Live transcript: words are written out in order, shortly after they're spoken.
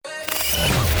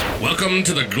Welcome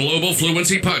to the Global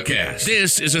Fluency Podcast.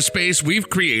 This is a space we've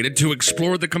created to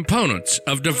explore the components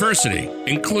of diversity,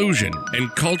 inclusion,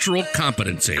 and cultural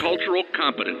competency.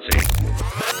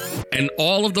 And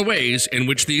all of the ways in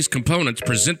which these components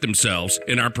present themselves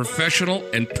in our professional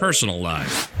and personal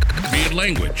lives. Be it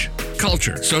language,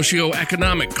 culture,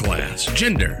 socioeconomic class,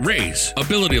 gender, race,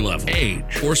 ability level,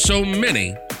 age, or so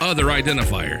many other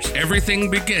identifiers. Everything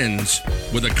begins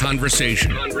with a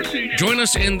conversation. Join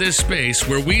us in this space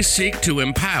where we seek to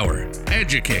empower,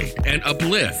 educate, and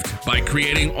uplift by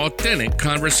creating authentic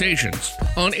conversations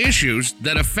on issues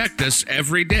that affect us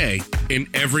every day in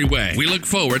every way. We look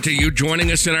forward to you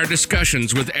joining us in our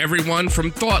discussions with everyone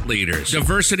from thought leaders,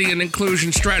 diversity and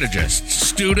inclusion strategists,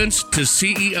 students to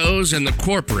CEOs in the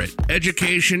corporate,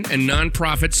 education, and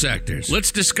nonprofit sectors.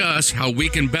 Let's discuss how we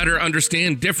can better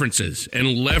understand differences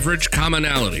and leverage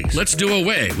commonalities. Let's do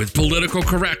away with political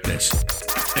correctness.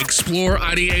 Explore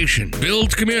ideation,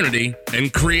 build community,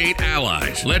 and create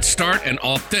allies. Let's start an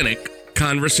authentic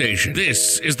conversation.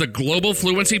 This is the Global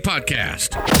Fluency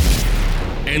Podcast.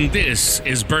 And this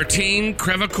is Bertine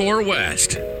Crevecoeur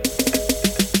West.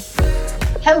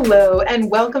 Hello, and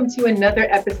welcome to another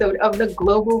episode of the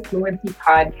Global Fluency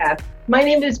Podcast. My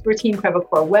name is Bertine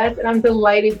Crevecoeur West, and I'm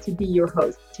delighted to be your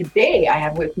host. Today, I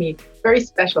have with me very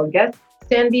special guest,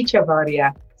 Sandy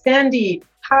Chavarria. Sandy,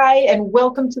 hi, and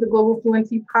welcome to the Global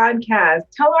Fluency Podcast.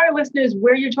 Tell our listeners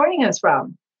where you're joining us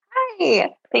from. Hi,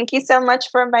 thank you so much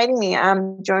for inviting me.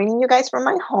 I'm joining you guys from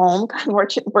my home. I'm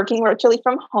working virtually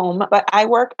from home, but I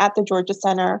work at the Georgia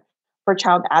Center for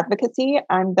Child Advocacy.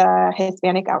 I'm the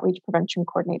Hispanic Outreach Prevention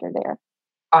Coordinator there.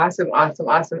 Awesome.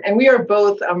 And we are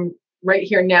both right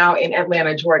here now in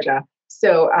Atlanta, Georgia.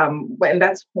 So, and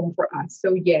that's home for us.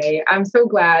 So yay, I'm so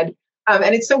glad.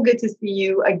 And it's so good to see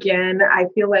you again. I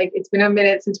feel like it's been a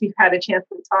minute since we've had a chance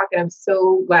to talk, and I'm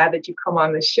so glad that you come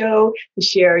on the show to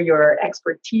share your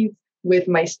expertise with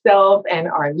myself and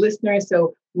our listeners.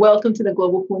 So welcome to the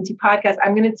Global Fluency Podcast.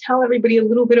 I'm going to tell everybody a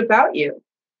little bit about you.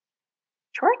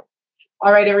 Sure.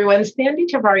 All right, everyone. Sandy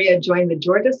Chavarria joined the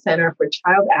Georgia Center for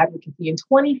Child Advocacy in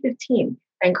 2015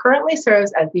 and currently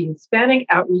serves as the Hispanic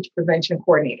Outreach Prevention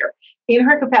Coordinator. In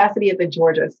her capacity at the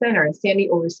Georgia Center, Sandy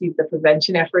oversees the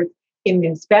prevention efforts in the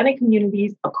Hispanic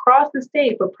communities across the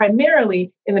state, but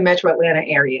primarily in the Metro Atlanta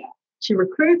area. She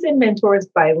recruits and mentors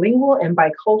bilingual and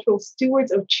bicultural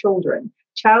stewards of children,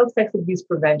 child sex abuse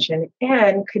prevention,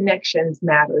 and Connections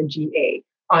Matter, GA,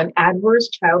 on adverse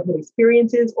childhood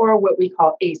experiences, or what we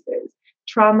call ACES,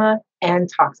 trauma and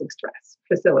toxic stress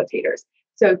facilitators.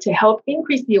 So to help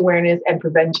increase the awareness and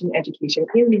prevention education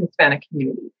in the Hispanic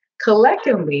community.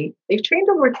 Collectively, they've trained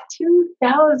over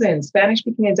 2,000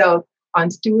 Spanish-speaking adults on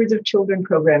Stewards of Children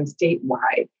programs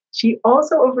statewide. She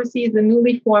also oversees the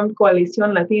newly formed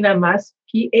Coalición Latina Más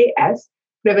PAS,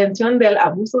 Prevención del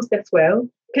Abuso Sexual,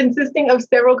 consisting of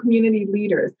several community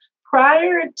leaders.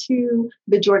 Prior to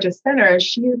the Georgia Center,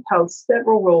 she has held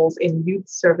several roles in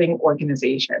youth-serving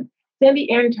organizations.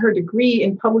 Sandy earned her degree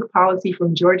in public policy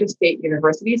from Georgia State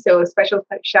University, so a special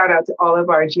shout out to all of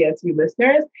our GSU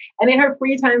listeners. And in her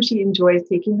free time, she enjoys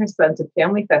taking her son to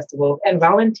family festivals and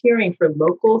volunteering for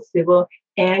local, civil,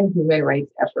 and human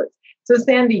rights efforts. So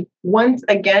Sandy, once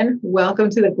again,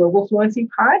 welcome to the Global Fluency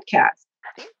Podcast.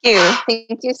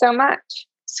 Thank you so much.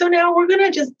 So now we're going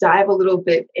to just dive a little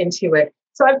bit into it.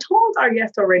 So I've told our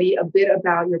guest already a bit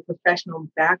about your professional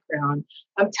background.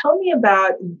 Tell me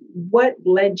about what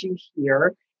led you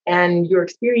here and your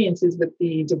experiences with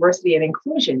the diversity and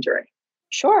inclusion journey.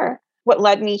 Sure. What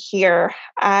led me here?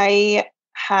 I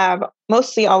have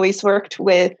mostly always worked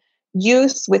with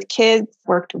youth, with kids,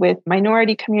 worked with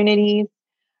minority communities.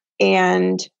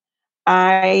 And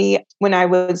when I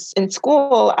was in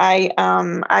school, I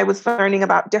was learning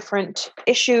about different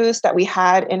issues that we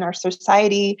had in our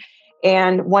society.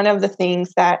 And one of the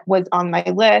things that was on my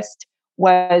list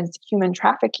was human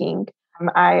trafficking.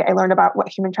 I learned about what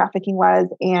human trafficking was,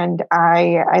 and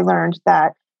I learned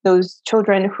that those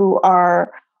children who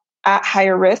are at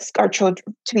higher risk are children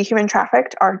to be human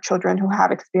trafficked are children who have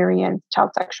experienced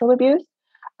child sexual abuse.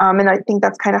 And I think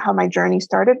that's kind of how my journey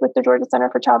started with the Georgia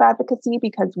Center for Child Advocacy,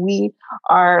 because we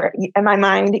are, in my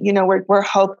mind, we're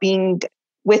helping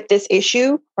with this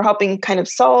issue. We're helping kind of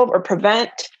solve or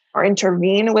prevent or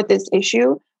intervene with this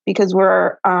issue, because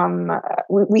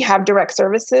we have direct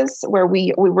services where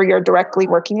we are directly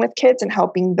working with kids and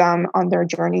helping them on their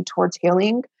journey towards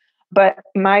healing. But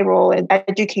my role is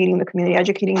educating the community,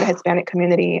 educating the Hispanic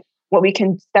community,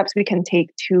 steps we can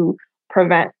take to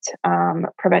prevent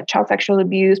child sexual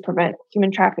abuse, prevent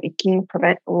human trafficking,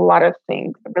 prevent a lot of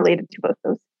things related to both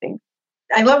those things.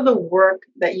 I love the work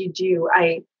that you do.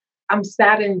 I'm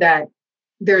saddened that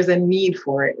there's a need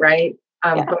for it, right?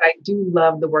 But I do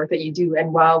love the work that you do.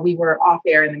 And while we were off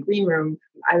air in the green room,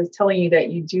 I was telling you that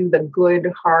you do the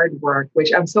good, hard work,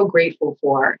 which I'm so grateful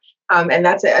for. And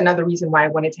that's another reason why I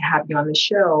wanted to have you on the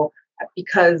show,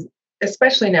 because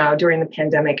especially now during the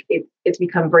pandemic, it's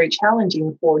become very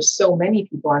challenging for so many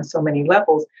people on so many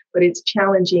levels, but it's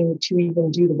challenging to even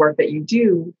do the work that you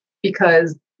do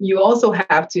because you also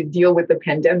have to deal with the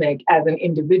pandemic as an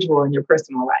individual in your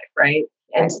personal life, right?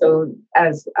 And so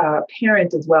as a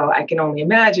parent as well, I can only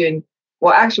imagine,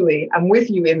 well, actually, I'm with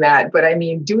you in that, but I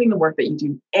mean, doing the work that you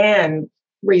do and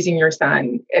raising your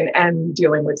son and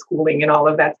dealing with schooling and all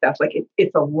of that stuff, like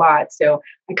it's a lot. So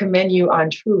I commend you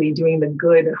on truly doing the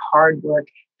good, hard work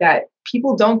that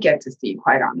people don't get to see,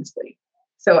 quite honestly.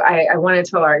 So I want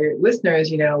to tell our listeners,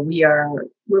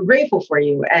 we're grateful for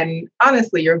you. And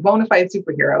honestly, you're a bona fide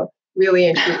superhero, really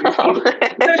and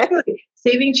truly.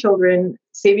 Saving children,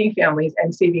 saving families,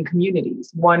 and saving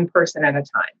communities, one person at a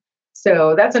time.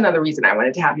 So that's another reason I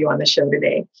wanted to have you on the show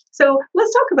today. So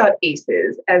let's talk about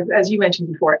ACEs, as you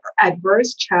mentioned before,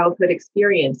 adverse childhood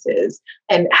experiences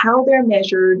and how they're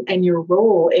measured and your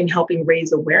role in helping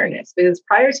raise awareness. Because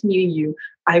prior to meeting you,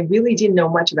 I really didn't know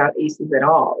much about ACEs at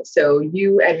all. So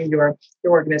you and your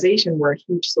organization were a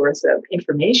huge source of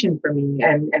information for me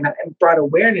and brought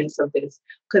awareness of this.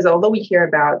 Because although we hear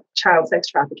about child sex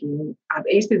trafficking,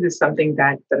 ACEs is something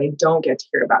that I don't get to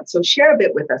hear about. So share a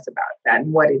bit with us about that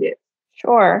and what it is.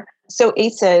 Sure. So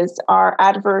ACEs are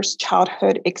adverse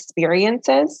childhood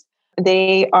experiences.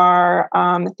 They are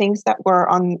things that were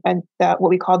on what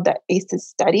we called the ACES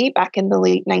study back in the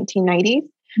late 1990s.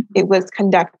 It was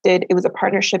conducted, it was a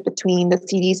partnership between the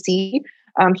CDC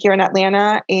here in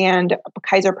Atlanta and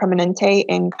Kaiser Permanente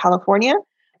in California.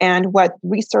 And what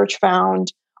research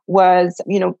found was,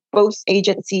 both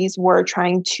agencies were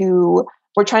trying to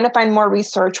find more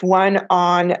research, one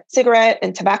on cigarette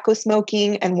and tobacco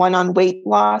smoking and one on weight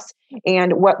loss.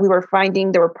 And what we were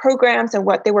finding, there were programs, and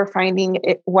what they were finding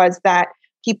it was that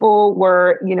people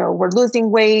were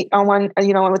losing weight on one,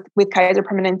 with Kaiser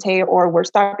Permanente, or were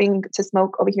stopping to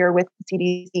smoke over here with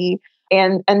CDC.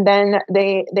 And then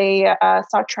they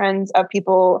saw trends of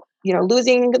people,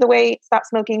 losing the weight, stop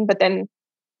smoking, but then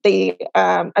they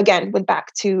again went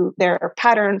back to their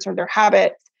patterns or their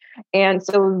habits. And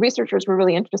so researchers were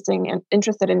really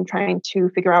interested in trying to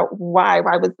figure out why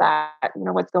was that,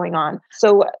 what's going on.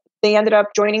 So they ended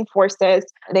up joining forces.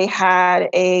 They had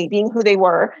being who they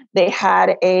were, they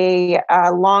had a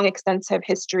long, extensive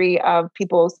history of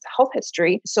people's health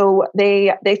history. So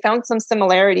they found some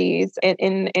similarities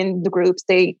in the groups.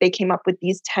 They came up with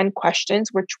these 10 questions,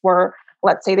 which were,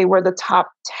 let's say they were the top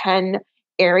 10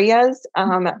 areas,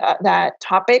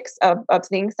 topics of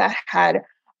things that had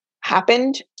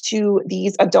happened to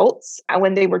these adults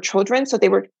when they were children. So they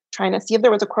were trying to see if there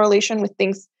was a correlation with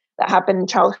things that happened in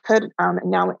childhood and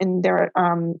now in their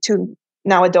to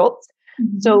now adults.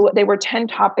 Mm-hmm. So there were 10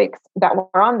 topics that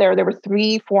were on there. There were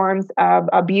 3 forms of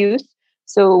abuse.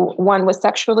 So one was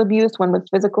sexual abuse, one was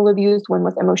physical abuse, one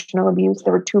was emotional abuse.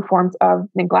 There were 2 forms of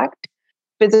neglect,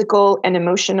 physical and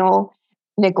emotional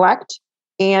neglect.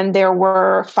 And there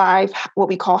were 5 what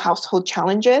we call household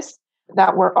challenges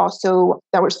that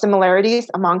were similarities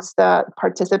amongst the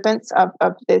participants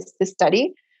of this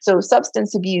study. So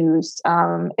substance abuse,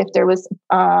 if there was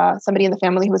somebody in the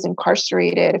family who was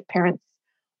incarcerated, if parents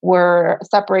were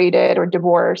separated or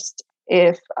divorced,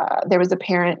 if there was a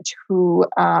parent who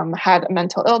had a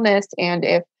mental illness, and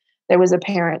if there was a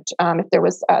parent, if there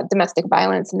was domestic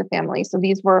violence in the family. So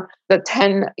these were the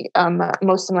 10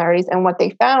 most similarities. And what they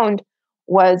found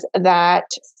was that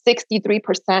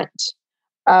 63%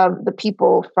 of the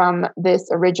people from this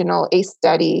original ACE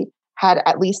study had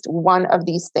at least one of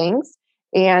these things.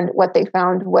 And what they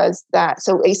found was that,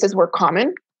 so ACEs were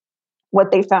common.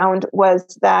 What they found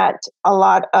was that a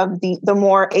lot of the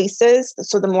more ACEs,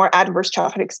 so the more adverse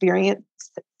childhood experiences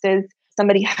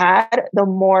somebody had, the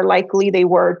more likely they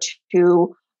were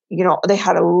to, they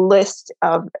had a list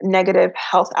of negative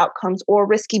health outcomes or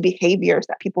risky behaviors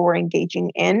that people were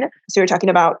engaging in. So you're talking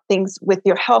about things with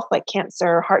your health like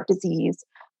cancer, heart disease,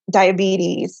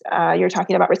 diabetes. You're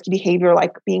talking about risky behavior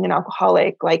like being an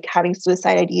alcoholic, like having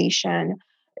suicide ideation.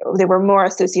 They were more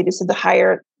associated. So the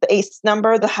higher the ACE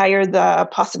number, the higher the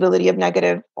possibility of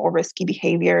negative or risky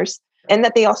behaviors. And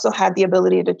that they also had the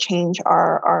ability to change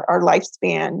our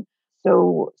lifespan.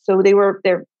 So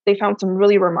they found some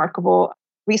really remarkable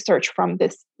research from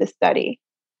this study.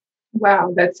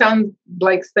 Wow, that sounds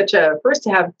like first to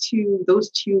have those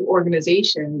two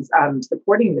organizations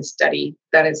supporting this study,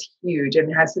 that is huge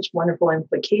and has such wonderful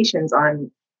implications on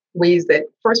ways that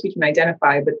first we can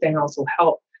identify, but then also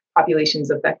help populations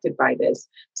affected by this.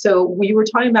 So we were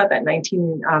talking about that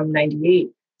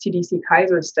 1998 CDC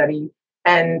Kaiser study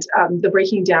and the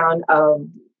breaking down of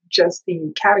just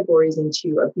the categories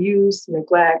into abuse,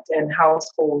 neglect, and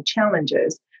household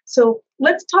challenges. So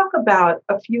let's talk about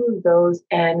a few of those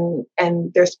and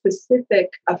their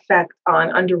specific effect on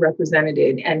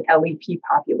underrepresented and LEP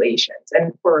populations.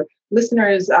 And for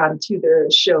listeners to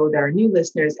the show, there are new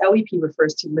listeners, LEP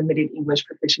refers to limited English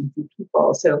proficiency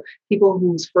people. So people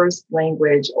whose first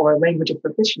language or language of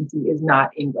proficiency is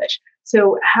not English.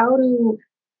 So how do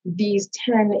these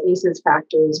 10 ACEs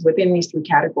factors within these three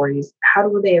categories, how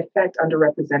do they affect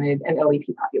underrepresented and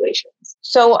LEP populations?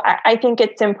 So I think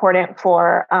it's important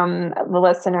for the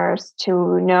listeners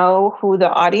to know who the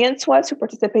audience was who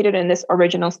participated in this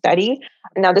original study.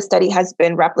 Now, the study has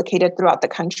been replicated throughout the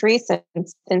country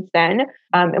since then,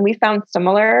 and we found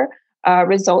similar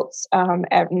results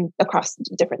across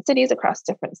different cities, across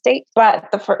different states.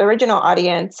 But the original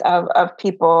audience of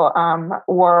people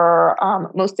were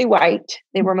mostly white.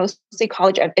 They were mostly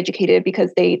college educated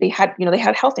because they had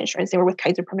health insurance. They were with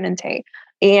Kaiser Permanente.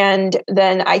 And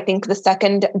then I think the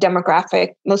second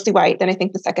demographic, mostly white, then I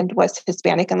think the second was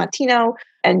Hispanic and Latino.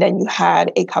 And then you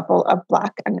had a couple of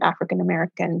Black and African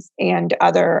Americans and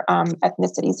other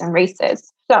ethnicities and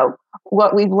races. So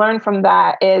what we've learned from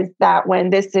that is that when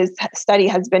this study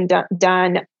has been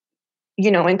done,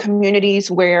 in communities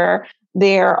where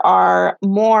there are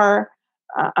more,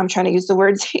 I'm trying to use the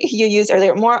words you used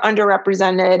earlier, more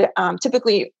underrepresented,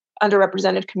 typically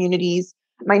underrepresented communities,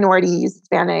 minorities,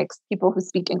 Hispanics, people who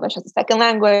speak English as a second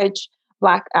language,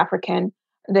 Black, African,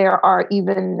 there are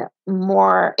even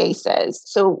more ACEs.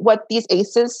 So what these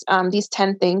ACEs, these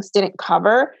 10 things didn't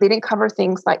cover, they didn't cover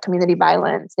things like community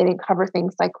violence. They didn't cover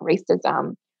things like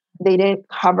racism. They didn't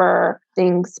cover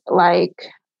things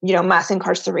like, mass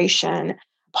incarceration,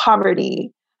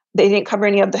 poverty. They didn't cover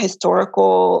any of the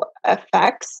historical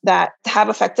effects that have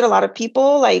affected a lot of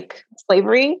people, like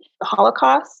slavery, the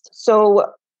Holocaust. So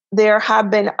there have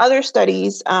been other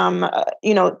studies,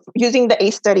 using the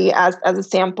ACE study as a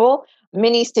sample.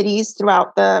 Many cities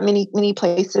throughout many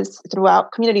places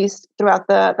throughout communities throughout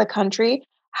the country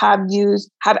have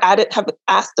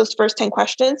asked those first 10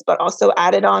 questions, but also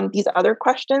added on these other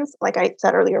questions, like I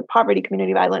said earlier, poverty,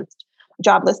 community violence,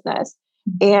 joblessness.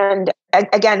 And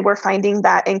again, we're finding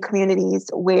that in communities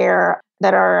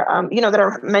that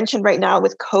are mentioned right now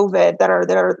with COVID, that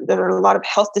are a lot of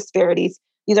health disparities.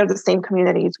 These are the same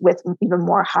communities with even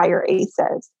more higher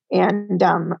ACEs, and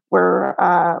we're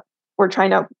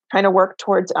trying to work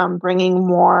towards bringing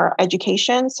more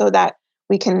education so that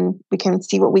we can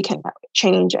see what we can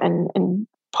change and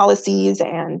policies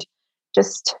and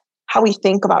just how we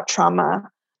think about trauma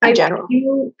in general. I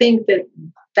do think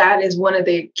that is one of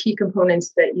the key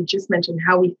components that you just mentioned,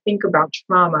 how we think about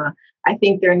trauma. I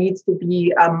think there needs to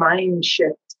be a mind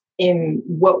shift in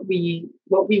what we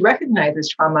recognize as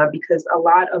trauma, because a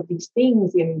lot of these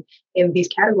things in these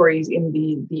categories in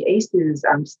the ACEs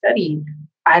study,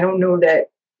 I don't know that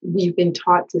we've been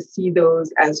taught to see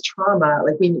those as trauma.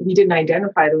 Like we didn't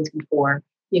identify those before.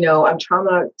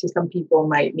 Trauma to some people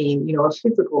might mean, a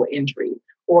physical injury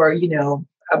or,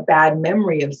 a bad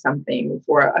memory of something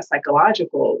for a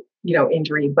psychological,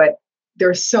 injury. But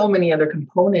there's so many other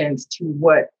components to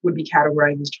what would be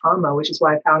categorized as trauma, which is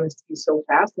why I found this to be so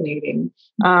fascinating.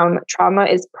 Trauma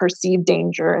is perceived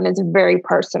danger, and it's very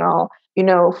personal.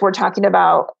 If we're talking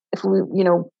about,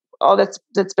 all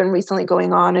that's been recently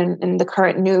going on in the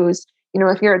current news,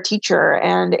 if you're a teacher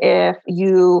and if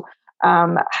you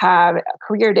have a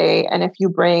career day, and if you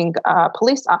bring a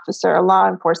police officer, a law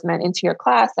enforcement into your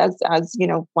class as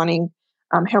wanting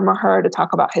him or her to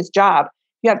talk about his job,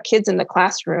 you have kids in the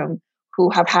classroom who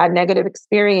have had negative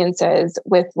experiences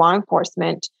with law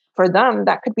enforcement. For them,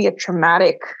 that could be a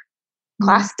traumatic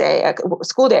class day, a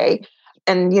school day.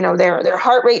 And, their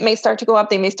heart rate may start to go up.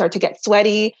 They may start to get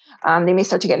sweaty. They may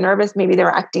start to get nervous. Maybe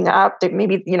they're acting up.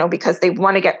 Maybe, because they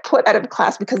want to get put out of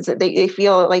class because they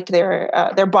feel like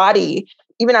their body,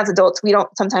 even as adults, we don't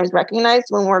sometimes recognize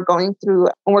when we're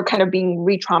kind of being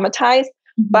re-traumatized.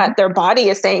 But their body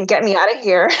is saying, get me out of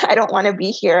here. I don't want to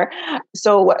be here.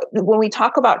 So when we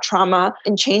talk about trauma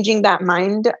and changing that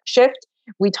mind shift,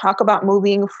 we talk about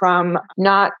moving from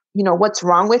not, what's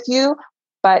wrong with you,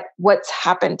 but what's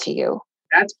happened to you.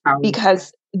 That's powerful.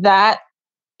 Because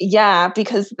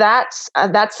that's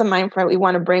the mind frame we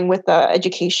want to bring with the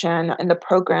education and the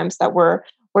programs that we're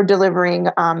delivering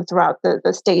throughout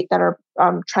the state that are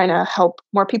trying to help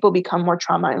more people become more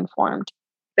trauma informed.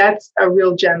 That's a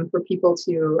real gem for people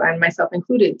to, and myself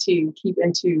included, to keep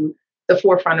into the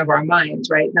forefront of our minds,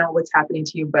 right? Not what's happening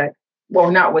to you, but well,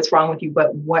 not what's wrong with you,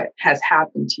 but what has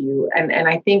happened to you. And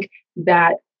I think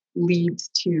that leads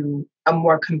to a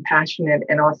more compassionate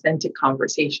and authentic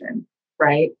conversation,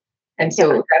 right? And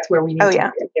so that's where we need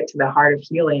to get to the heart of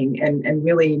healing and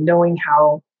really knowing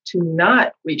how to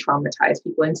not re-traumatize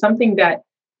people. And something that,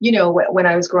 when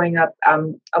I was growing up,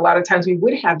 a lot of times we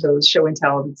would have those show and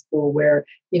tell in school where,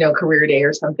 career day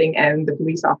or something, and the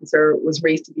police officer was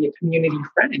raised to be a community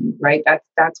friend, right?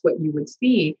 That's what you would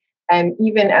see. And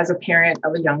even as a parent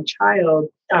of a young child,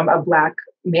 a Black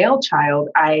male child,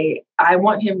 I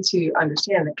want him to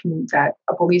understand that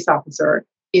a police officer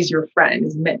is your friend,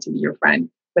 is meant to be your friend.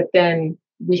 But then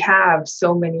we have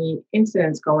so many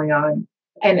incidents going on.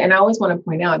 And I always want to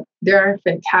point out, there are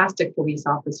fantastic police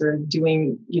officers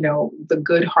doing, the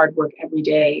good hard work every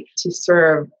day to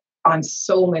serve on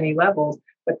so many levels.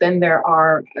 But then there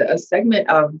are a segment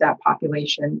of that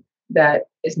population that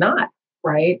is not,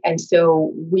 right? And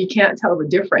so we can't tell the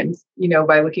difference,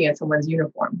 by looking at someone's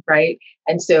uniform, right?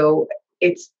 And so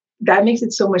that makes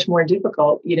it so much more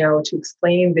difficult, to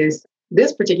explain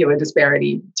this particular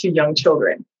disparity to young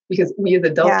children, because we as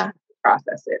adults can't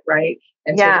process it, right?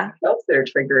 And so the adults that are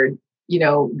triggered,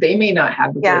 they may not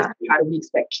have the words. How do we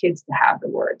expect kids to have the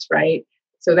words, right?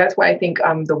 So that's why I think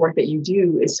the work that you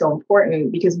do is so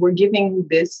important, because we're giving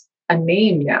this a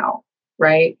name now,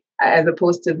 right? As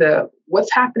opposed to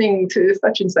what's happening to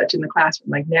such and such in the classroom.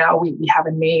 Like now we have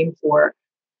a name for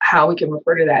how we can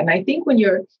refer to that. And I think when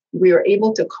we are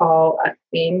able to call a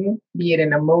thing, be it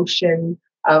an emotion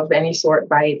of any sort,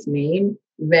 by its name,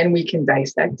 then we can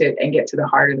dissect it and get to the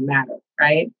heart of the matter,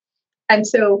 right? And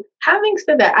so having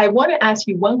said that, I want to ask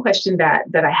you one question that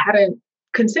I hadn't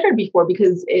considered before,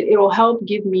 because it'll help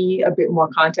give me a bit more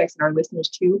context and our listeners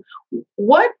too.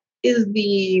 What is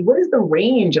the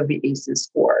range of the ACES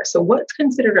score? So what's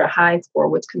considered a high score?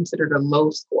 What's considered a low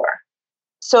score?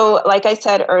 So like I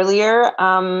said earlier,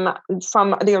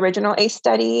 from the original ACE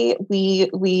study,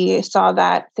 we saw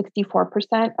that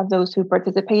 64% of those who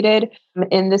participated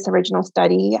in this original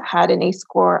study had an ACE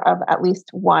score of at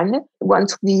least 1.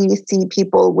 Once we see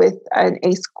people with an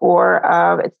ACE score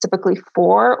of, it's typically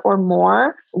 4 or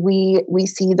more, we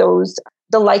see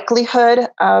the likelihood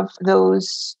of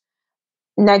those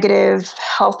negative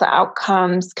health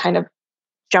outcomes kind of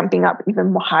jumping up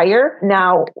even higher.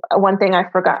 Now, one thing I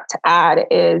forgot to add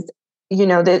is,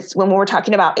 this when we're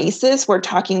talking about ACEs, we're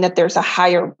talking that there's a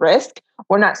higher risk.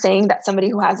 We're not saying that somebody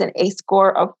who has an ACE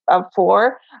score of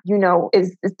 4,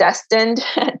 is destined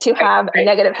to have a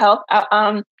negative health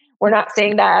outcome. We're not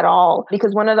saying that at all,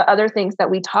 because one of the other things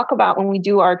that we talk about when we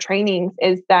do our trainings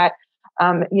is that,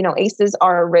 ACEs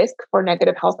are a risk for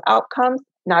negative health outcomes,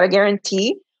 not a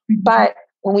guarantee, but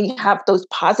when we have those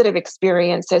positive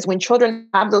experiences, when children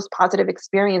have those positive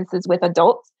experiences with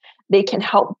adults, they can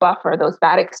help buffer those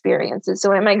bad experiences.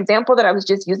 So in my example that I was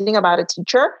just using about a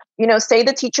teacher, say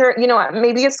the teacher,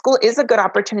 maybe a school is a good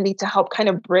opportunity to help kind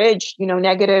of bridge,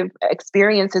 negative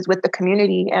experiences with the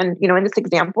community. And, in this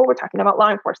example, we're talking about law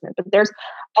enforcement, but there's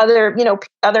other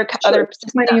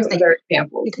systems that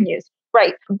examples you can use.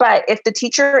 Right. But if the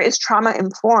teacher is trauma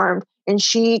informed and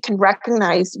she can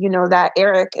recognize, that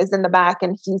Eric is in the back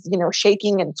and he's,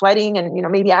 shaking and sweating and,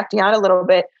 maybe acting out a little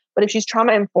bit. But if she's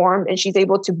trauma informed and she's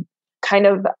able to kind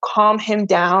of calm him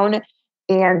down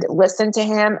and listen to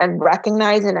him and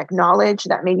recognize and acknowledge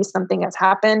that maybe something has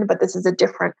happened, but this is a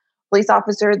different police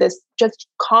officer, just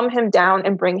calm him down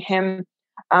and bring him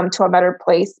to a better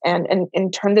place and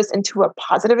turn this into a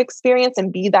positive experience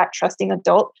and be that trusting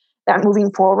adult that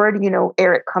moving forward,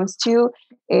 Eric comes to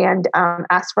and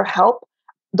asks for help.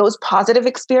 Those positive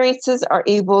experiences are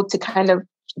able to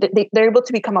they're able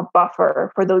to become a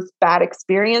buffer for those bad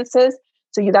experiences.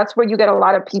 So that's where you get a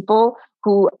lot of people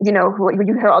who you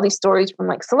hear all these stories from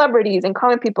like celebrities and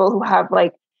common people who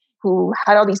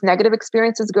had all these negative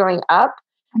experiences growing up,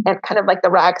 and kind of like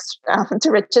the rags to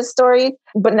riches story.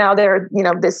 But now they're,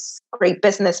 this great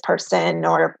business person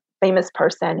or famous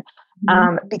person.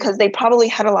 Because they probably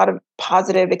had a lot of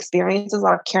positive experiences, a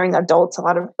lot of caring adults, a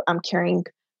lot of caring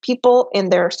people in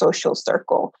their social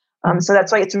circle. So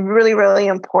that's why it's really, really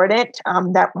important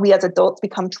that we as adults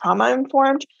become trauma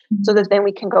informed, so that then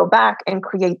we can go back and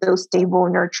create those stable,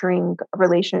 nurturing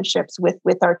relationships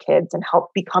with our kids and help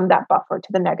become that buffer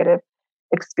to the negative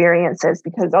experiences.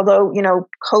 Because although,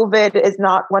 COVID is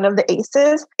not one of the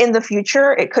ACEs, in the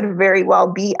future, it could very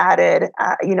well be added,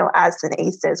 as an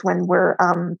ACEs when we're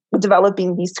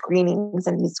developing these screenings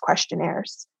and these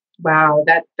questionnaires. Wow,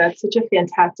 that's such a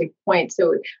fantastic point.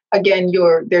 So again,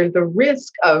 there's the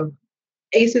risk of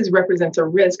ACEs represents a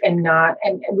risk and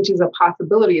which is a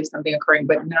possibility of something occurring,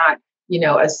 but not,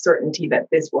 a certainty that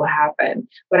this will happen.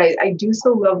 But I do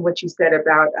so love what you said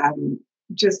about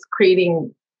just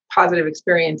creating positive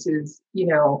experiences,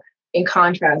 in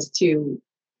contrast to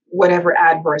whatever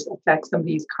adverse effects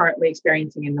somebody's currently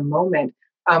experiencing in the moment,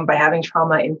 by having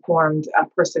trauma-informed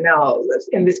personnel,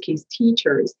 in this case,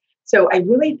 teachers. So I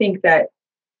really think that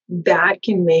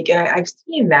can make, and I've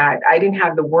seen that. I didn't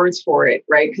have the words for it,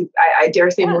 right? Because I dare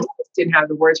say most of us didn't have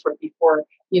the words for it before,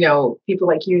 people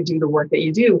like you do the work that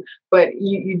you do. But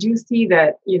you do see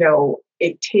that,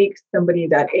 it takes somebody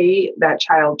that A, that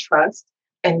child trusts,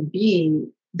 and B,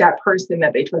 that person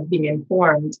that they trust being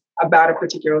informed about a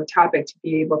particular topic to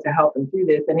be able to help them through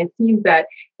this. And it seems that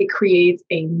it creates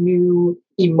a new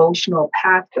emotional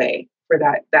pathway for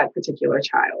that particular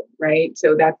child, right?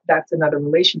 So that's another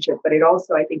relationship. But it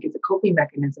also, I think, is a coping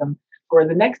mechanism for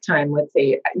the next time, let's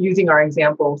say, using our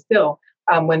example still,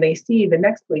 when they see the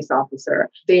next police officer,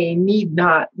 they need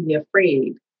not be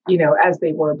afraid, as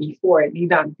they were before. It need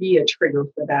not be a trigger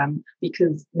for them,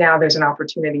 because now there's an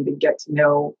opportunity to get to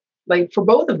know, like for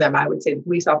both of them, I would say the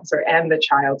police officer and the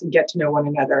child, to get to know one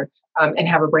another, and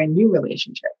have a brand new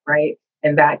relationship, right?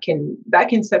 And that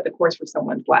can set the course for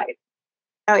someone's life.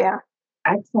 Oh, yeah.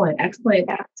 Excellent.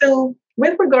 Yeah. So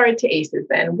with regard to ACEs,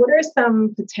 then, what are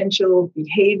some potential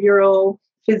behavioral,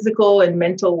 physical, and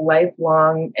mental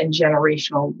lifelong and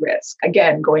generational risks?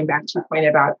 Again, going back to your point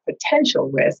about potential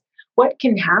risk, what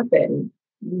can happen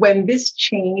when this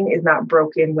chain is not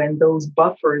broken, when those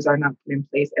buffers are not put in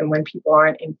place, and when people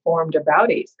aren't informed about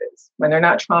ACEs, when they're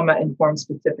not trauma informed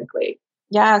specifically?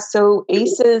 Yeah, so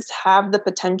ACEs have the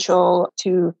potential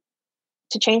to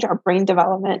change our brain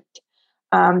development.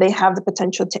 They have the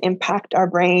potential to impact our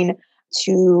brain,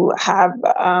 to have,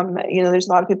 there's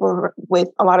a lot of people with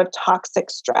a lot of toxic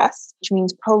stress, which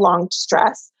means prolonged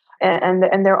stress.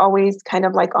 And they're always kind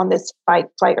of like on this fight,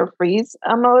 flight, or freeze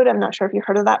mode. I'm not sure if you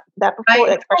heard of that before.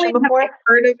 I haven't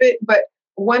heard of it, but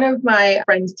one of my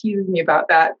friends teases me about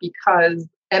that because,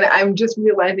 and I'm just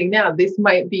realizing now, this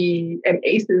might be an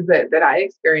ACEs that I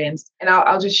experienced. And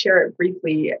I'll just share it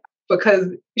briefly, because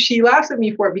she laughs at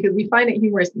me for it because we find it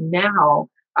humorous now,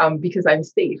 because I'm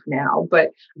safe now.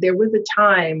 But there was a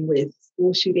time with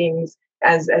school shootings,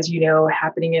 as you know,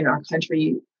 happening in our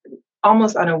country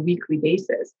almost on a weekly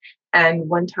basis. And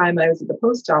one time I was at the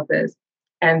post office,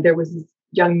 and there was this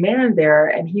young man there,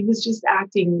 and he was just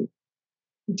acting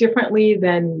differently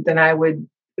than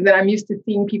I'm used to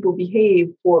seeing people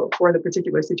behave for the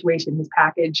particular situation. His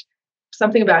package,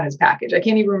 something about his package, I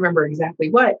can't even remember exactly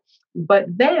what. But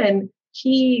then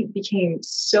he became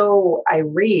so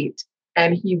irate,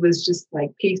 and he was just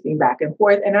like pacing back and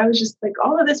forth. And I was just like,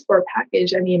 all of this for a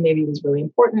package. I mean, maybe it was really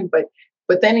important, but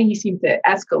then he seemed to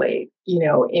escalate,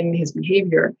 in his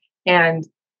behavior. And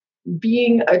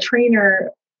being a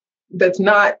trainer that's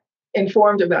not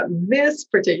informed about this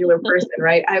particular person,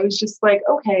 right? I was just like,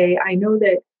 okay, I know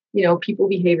that, people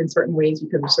behave in certain ways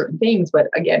because of certain things. But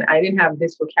again, I didn't have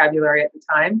this vocabulary at the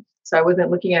time. So I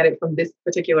wasn't looking at it from this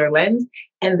particular lens.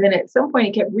 And then at some point,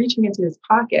 he kept reaching into his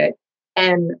pocket,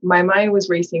 and my mind was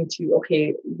racing to,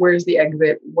 okay, where's the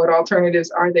exit? What alternatives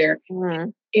are there? Mm-hmm.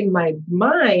 In my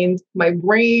mind, my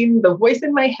brain, the voice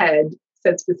in my head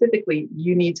said specifically,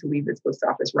 you need to leave this post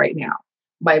office right now.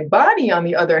 My body, on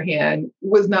the other hand,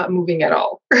 was not moving at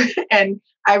all. And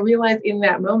I realized in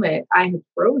that moment, I had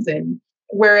frozen.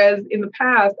 Whereas in the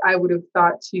past, I would have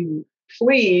thought to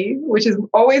flee, which is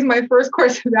always my first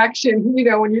course of action.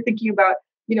 When you're thinking about,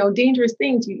 dangerous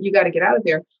things, you got to get out of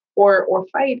there, or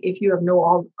fight if you have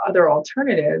no other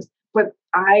alternatives. But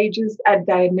that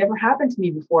had never happened to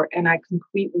me before. And I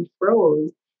completely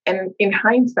froze. And in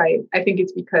hindsight, I think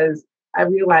it's because I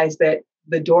realized that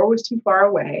the door was too far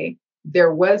away.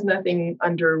 There was nothing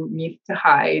underneath to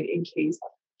hide in case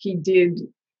he did,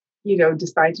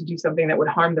 decide to do something that would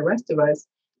harm the rest of us.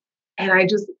 And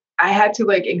I had to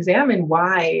examine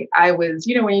why I was,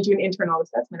 when you do an internal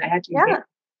assessment, I had to examine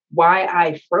why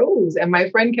I froze. And my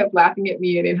friend kept laughing at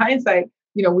me. And in hindsight,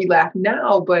 we laugh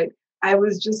now, but I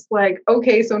was just like,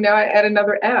 okay, so now I add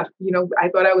another F. I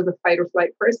thought I was a fight or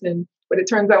flight person, but it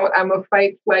turns out I'm a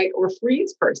fight, flight, or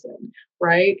freeze person,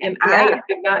 right? And I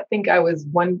did not think I was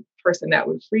one person that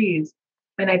would freeze.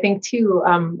 And I think too,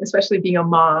 especially being a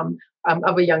mom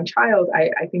of a young child,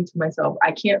 I think to myself,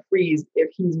 I can't freeze if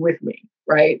he's with me,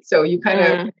 right? So you kind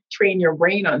of train your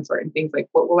brain on certain things, like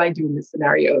what will I do in this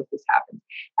scenario if this happens?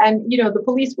 And, the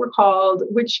police were called,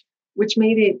 which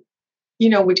made it,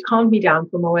 which calmed me down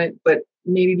for a moment, but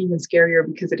made it even scarier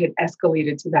because it had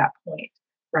escalated to that point,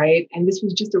 right? And this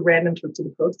was just a random trip to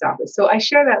the post office. So I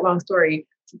share that long story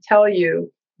to tell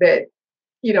you that,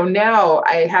 now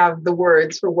I have the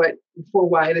words for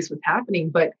why this was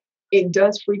happening. But it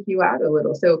does freak you out a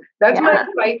little. So that's my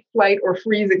fight, flight, or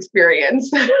freeze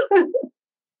experience.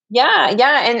 Yeah.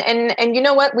 And you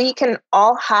know what? We can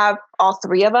all have all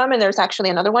three of them. And there's actually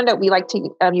another one that we like to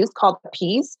use called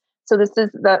appease. So this is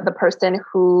the person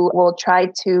who will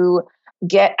try to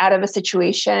get out of a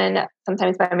situation,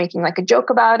 sometimes by making like a joke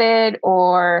about it,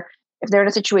 or if they're in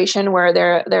a situation where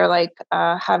they're like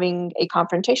having a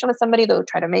confrontation with somebody, they'll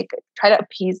try to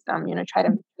appease them, try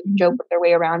to joke their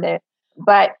way around it.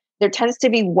 But there tends to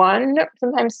be one,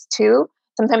 sometimes two,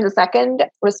 sometimes a second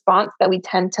response that we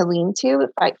tend to lean to,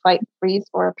 fight, flight, freeze,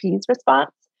 or appease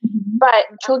response. Mm-hmm. But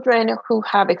children who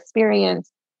have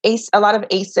experienced a lot of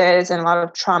ACEs and a lot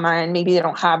of trauma, and maybe they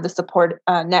don't have the support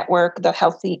network, the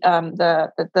healthy,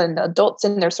 the adults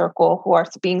in their circle who are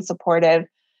being supportive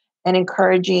and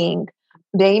encouraging,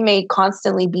 they may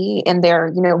constantly be in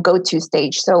their, go-to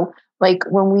stage. So like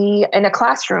when we, in a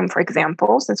classroom, for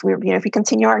example, since we're, if we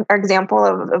continue our example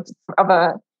of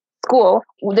a school,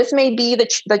 this may be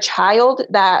the child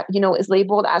that, is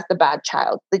labeled as the bad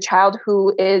child, the child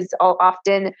who is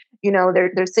often,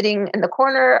 they're sitting in the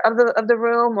corner of the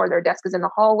room, or their desk is in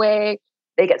the hallway.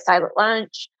 They get silent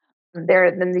lunch.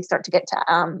 Then they start to get to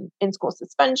in-school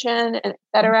suspension, and et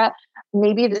cetera.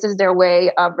 Maybe this is their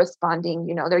way of responding.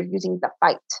 They're using the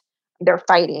fight. They're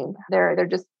fighting. They're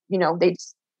just,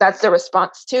 that's their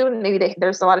response to. Maybe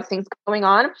there's a lot of things going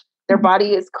on. Their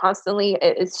body is constantly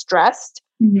is stressed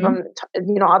from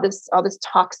all this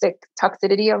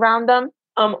toxicity around them.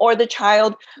 Or the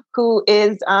child who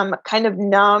is kind of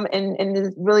numb and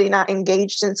is really not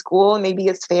engaged in school, and maybe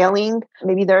is failing.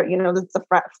 Maybe they're, it's a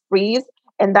freeze,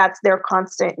 and that's their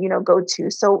constant, go-to.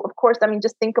 So of course,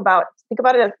 just think about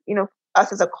it as,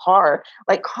 us as a car,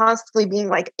 like constantly being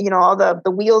like, all the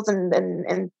wheels and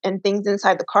things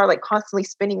inside the car, like constantly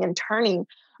spinning and turning,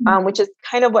 which is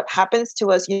kind of what happens to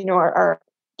us, our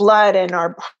blood and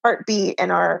our heartbeat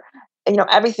and our,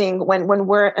 everything when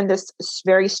we're in this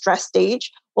very stressed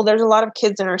stage. Well, there's a lot of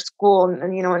kids in our school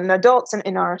and adults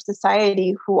in our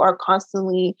society who are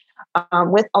constantly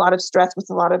with a lot of stress, with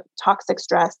a lot of toxic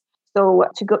stress. So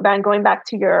going back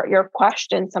to your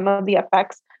question, some of the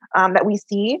effects that we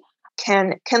see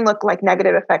can look like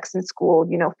negative effects in school,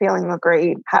 failing a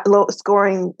grade,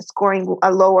 scoring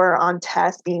lower on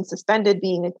tests, being suspended,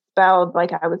 being expelled,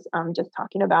 like I was just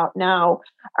talking about now.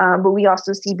 But we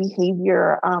also see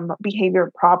behavior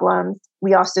problems.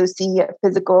 We also see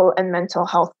physical and mental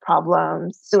health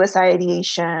problems,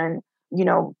 suicidation,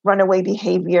 runaway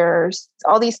behaviors,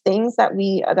 all these things that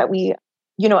we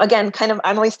again, kind of,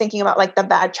 I'm always thinking about like the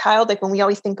bad child, like when we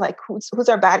always think like, who's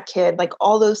our bad kid? Like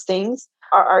all those things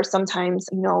are sometimes,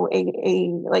 a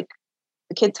like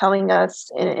the kid telling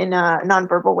us in a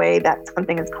nonverbal way that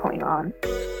something is going on.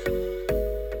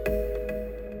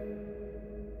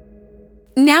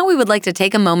 Now we would like to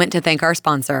take a moment to thank our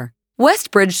sponsor.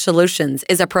 Westbridge Solutions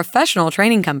is a professional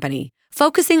training company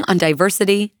focusing on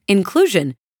diversity,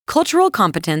 inclusion, cultural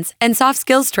competence, and soft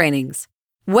skills trainings.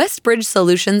 Westbridge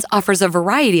Solutions offers a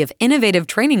variety of innovative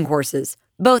training courses,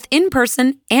 both in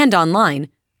person and online,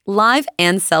 live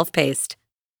and self-paced.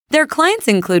 Their clients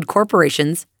include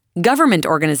corporations, government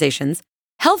organizations,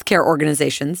 healthcare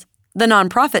organizations, the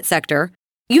nonprofit sector,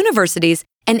 universities,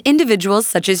 and individuals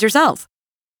such as yourself.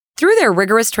 Through their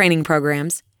rigorous training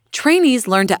programs, trainees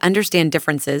learn to understand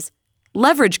differences,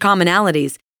 leverage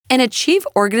commonalities, and achieve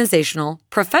organizational,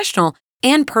 professional,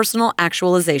 and personal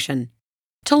actualization.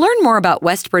 To learn more about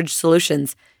Westbridge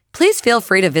Solutions, please feel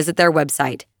free to visit their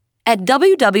website at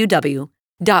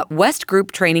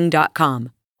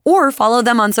www.westgrouptraining.com or follow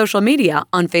them on social media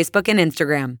on Facebook and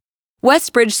Instagram.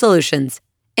 Westbridge Solutions,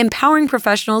 empowering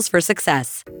professionals for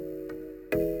success.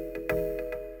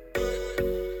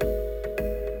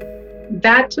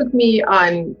 That took me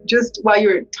on, just while you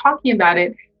were talking about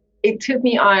it, it took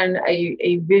me on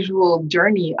a visual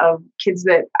journey of kids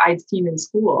that I'd seen in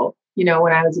school. When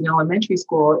I was in elementary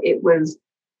school, it was,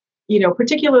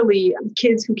 particularly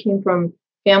kids who came from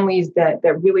families that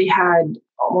really had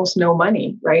almost no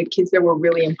money, right? Kids that were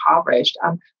really impoverished.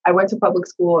 I went to public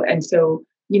school. And so,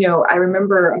 I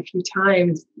remember a few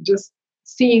times just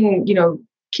seeing,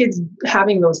 kids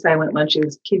having those silent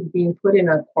lunches, kids being put in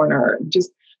a corner,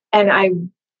 and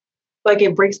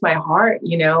it breaks my heart,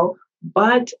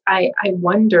 but I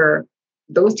wonder,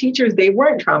 those teachers, they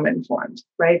weren't trauma informed,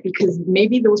 right? Because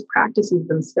maybe those practices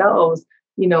themselves,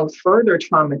 further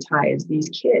traumatize these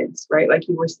kids, right? Like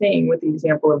you were saying with the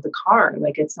example of the car,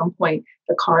 like at some point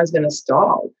the car is going to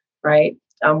stall, right?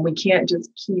 We can't just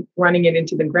keep running it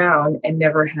into the ground and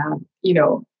never have,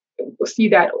 see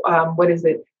that, what is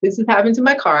it? This has happened to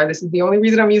my car. This is the only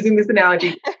reason I'm using this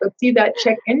analogy. But see that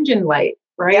check engine light,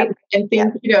 right? Yep. And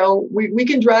think, we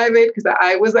can drive it because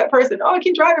I was that person. Oh, I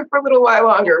can drive it for a little while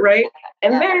longer, right?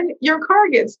 And then your car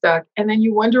gets stuck and then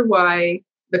you wonder why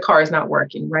the car is not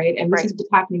working, right? And this is what's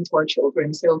happening to our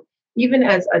children. So even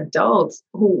as adults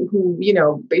who,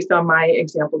 based on my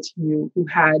example to you,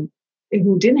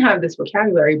 who didn't have this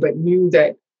vocabulary, but knew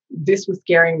that this was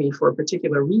scaring me for a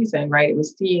particular reason, right? It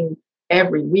was seeing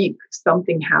every week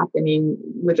something happening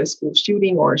with a school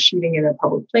shooting or a shooting in a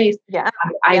public place.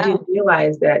 I didn't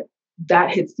realize that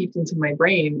had seeped into my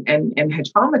brain and had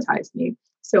traumatized me.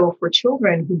 So for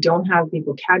children who don't have the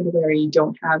vocabulary,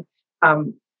 don't have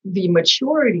the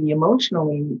maturity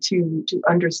emotionally to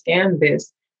understand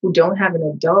this, who don't have an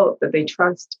adult that they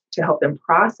trust to help them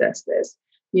process this,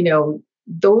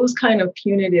 those kind of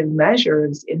punitive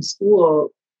measures in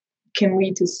school can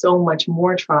lead to so much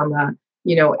more trauma,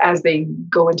 as they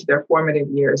go into their formative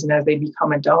years and as they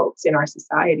become adults in our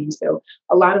society. So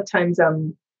a lot of times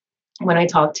when I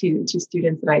talk to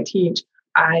students that I teach,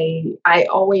 I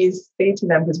always say to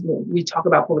them, because we talk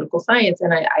about political science,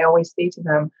 and I always say to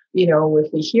them,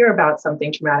 if we hear about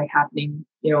something traumatic happening,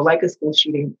 like a school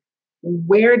shooting,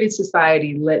 where did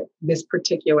society let this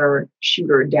particular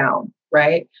shooter down,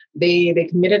 right? They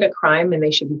committed a crime and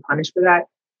they should be punished for that.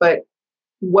 But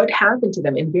what happened to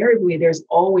them? Invariably, there's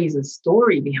always a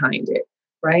story behind it,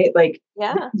 right? Like,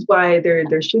 this is why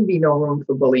there should be no room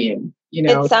for bullying.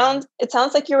 It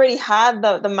sounds like you already have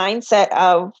the mindset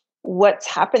of what's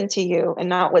happened to you and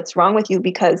not what's wrong with you,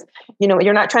 because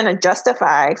you're not trying to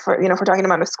justify for if we're talking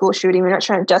about a school shooting, we're not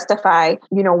trying to justify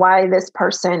why this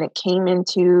person came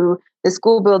into the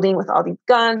school building with all these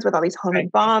guns, with all these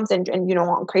homemade bombs, and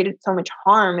created so much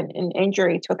harm and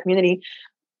injury to a community.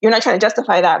 You're not trying to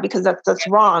justify that because that's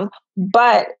wrong.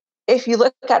 But if you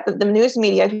look at the news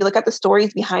media, if you look at the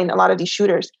stories behind a lot of these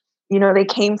shooters, they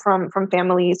came from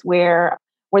families where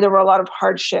there were a lot of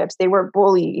hardships. They were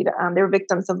bullied. They were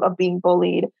victims of being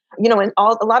bullied. And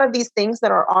a lot of these things that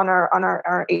are on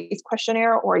our ACES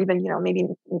questionnaire, or even maybe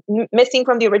missing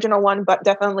from the original one, but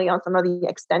definitely on some of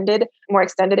the more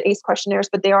extended ACES questionnaires.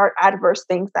 But they are adverse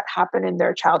things that happen in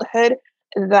their childhood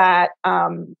that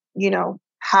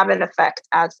have an effect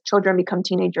as children become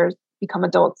teenagers, become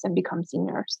adults, and become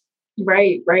seniors.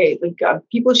 Right. Like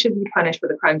people should be punished for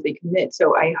the crimes they commit.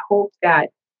 So I hope that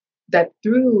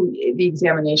through the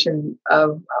examination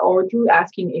or through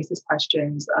asking ACES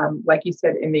questions, like you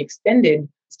said, in the extended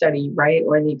study, right,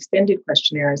 or in the extended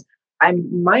questionnaires,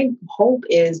 my hope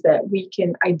is that we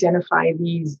can identify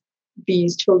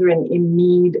these children in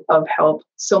need of help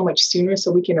so much sooner,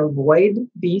 so we can avoid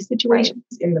these situations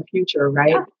in the future,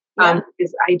 right?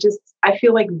 Because I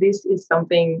feel like this is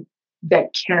something that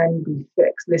can be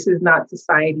fixed. This is not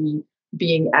society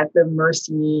being at the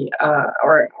mercy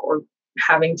or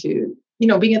having to,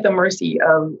 being at the mercy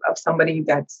of somebody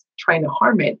that's trying to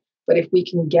harm it. But if we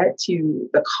can get to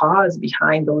the cause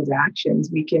behind those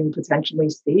actions, we can potentially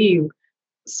save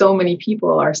so many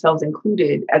people, ourselves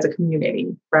included, as a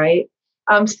community, right?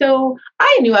 So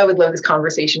I knew I would love this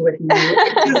conversation with you.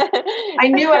 I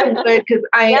knew I would, because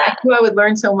I knew I would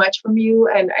learn so much from you,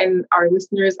 and our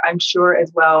listeners, I'm sure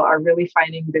as well, are really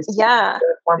finding this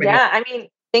informative. I mean,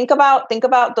 think about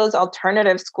those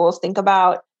alternative schools. Think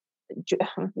about,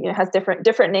 it has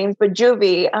different names, but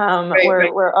juvie,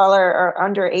 where all our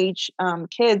underage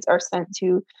kids are sent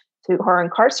to who are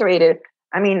incarcerated.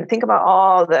 I mean, think about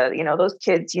all the those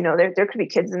kids. There could be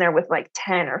kids in there with like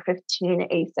 10 or 15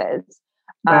 ACEs.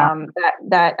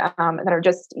 That are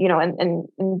just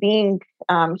and being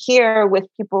here with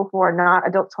people who are not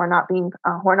adults, who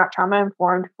are not trauma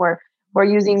informed, who are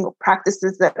using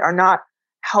practices that are not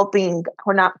helping,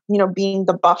 who are not being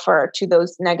the buffer to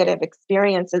those negative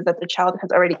experiences that the child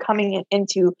has already coming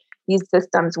into these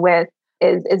systems with,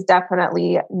 is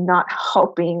definitely not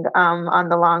helping on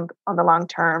the long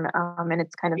term, and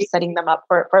it's kind of setting them up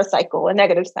for a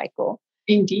negative cycle.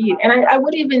 Indeed. And I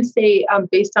would even say,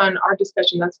 based on our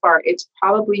discussion thus far, it's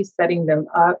probably setting them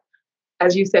up,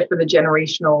 as you said, for the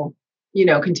generational,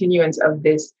 continuance of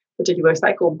this particular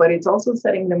cycle, but it's also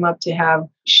setting them up to have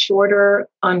shorter,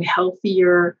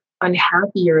 unhealthier,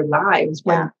 unhappier lives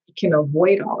when we can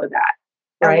avoid all of that.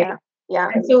 Right. Yeah.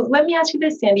 And so let me ask you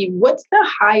this, Sandy, what's the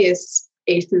highest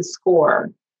ACES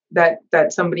score that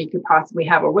somebody could possibly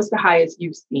have, or what's the highest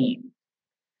you've seen?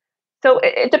 So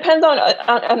it depends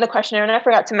on the questionnaire. And I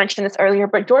forgot to mention this earlier,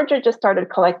 but Georgia just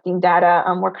started collecting data.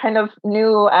 We're kind of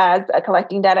new as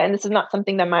collecting data, and this is not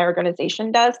something that my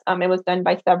organization does. It was done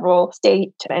by several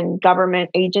state and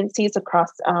government agencies across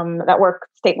that work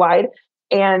statewide,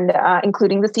 and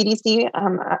including the CDC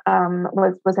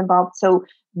was involved. So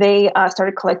they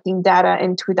started collecting data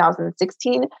in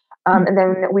 2016. And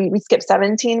then we skipped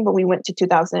 17, but we went to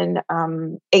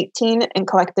 2018 and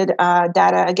collected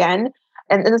data again.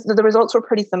 And the results were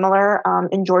pretty similar.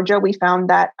 In Georgia, we found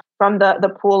that from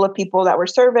the pool of people that were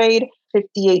surveyed,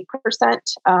 58%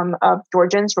 of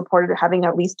Georgians reported having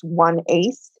at least one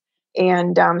ACE.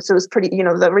 And so it was pretty,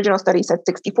 the original study said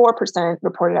 64%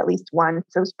 reported at least one.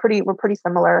 So we're pretty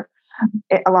similar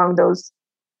along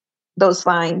those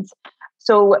lines.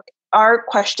 So our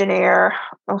questionnaire,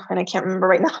 and I can't remember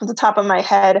right now off the top of my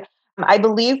head, I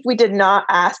believe we did not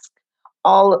ask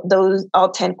all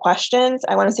 10 questions.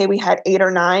 I want to say we had 8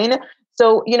 or 9.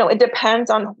 So, it depends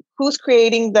on who's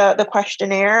creating the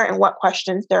questionnaire and what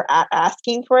questions they're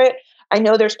asking for it. I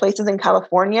know there's places in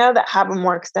California that have a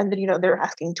more extended, they're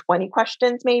asking 20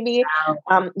 questions maybe.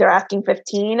 Wow. They're asking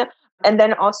 15. And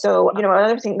then also,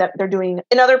 another thing that they're doing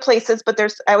in other places, but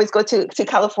I always go to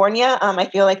California. I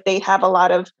feel like they have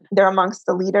they're amongst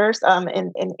the leaders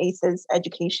in ACES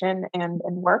education and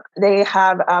work. They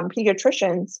have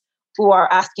pediatricians who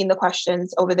are asking the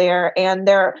questions over there. And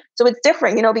so it's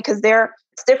different, because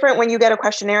it's different when you get a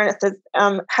questionnaire and it says,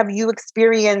 have you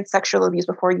experienced sexual abuse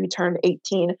before you turned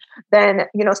 18? Then,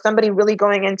 somebody really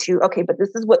going into, okay, but this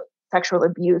is what sexual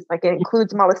abuse, like it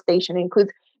includes molestation, it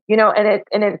includes,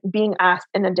 and it being asked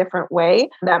in a different way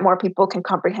that more people can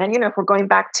comprehend. If we're going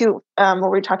back to what we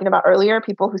were talking about earlier,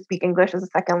 people who speak English as a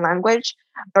second language,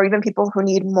 or even people who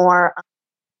need more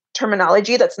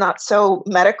terminology that's not so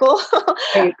medical.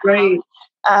 Right.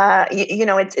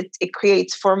 It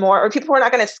creates for more, or people who are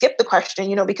not going to skip the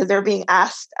question, because they're being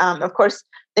asked. Of course,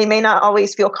 they may not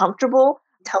always feel comfortable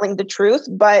telling the truth,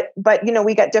 but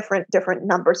we get different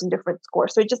numbers and different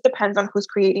scores. So it just depends on who's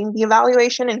creating the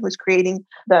evaluation and who's creating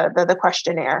the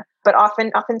questionnaire. But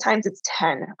oftentimes it's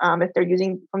 10. If they're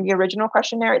using from the original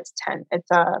questionnaire, it's 10. That's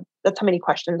how many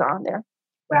questions are on there.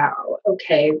 Wow.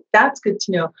 Okay. That's good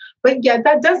to know. But yeah,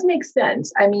 that does make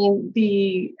sense. I mean,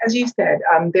 as you said,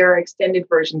 there are extended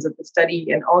versions of the study,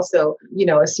 and also,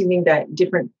 assuming that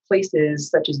different places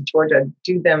such as Georgia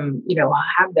do them,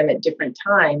 have them at different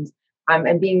times.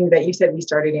 And being that you said we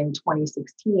started in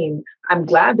 2016, I'm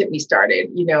glad that we started,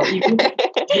 even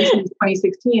since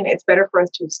 2016, it's better for us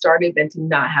to have started than to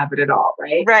not have it at all.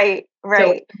 Right. Right.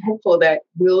 So I'm hopeful that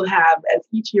we'll have, as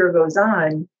each year goes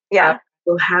on,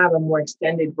 we'll have a more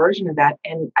extended version of that.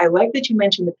 And I like that you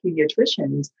mentioned the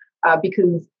pediatricians,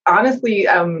 because honestly,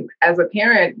 as a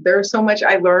parent, there's so much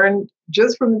I learned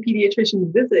just from the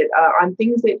pediatrician's visit on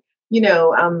things that,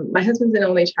 my husband's an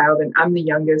only child and I'm the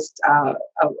youngest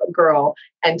girl.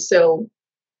 And so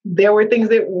there were things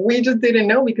that we just didn't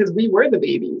know because we were the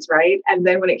babies, right? And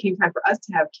then when it came time for us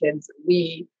to have kids,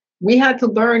 we had to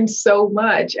learn so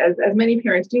much, as many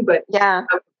parents do. But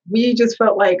we just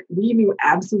felt like we knew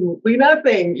absolutely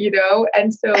nothing,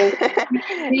 and so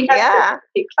we had to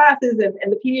take classes,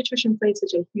 and the pediatrician played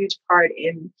such a huge part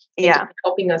in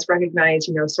helping us recognize,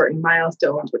 certain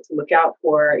milestones, what to look out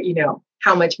for,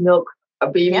 how much milk a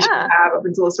baby should have up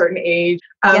until a certain age.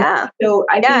 So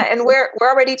I think, and we're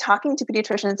already talking to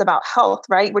pediatricians about health,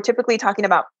 right? We're typically talking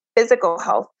about physical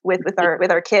health with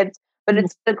our kids, but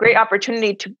it's a great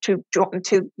opportunity to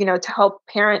help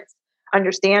parents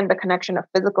understand the connection of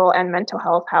physical and mental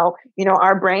health, how,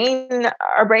 our brain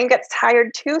gets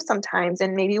tired too sometimes,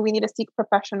 and maybe we need to seek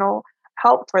professional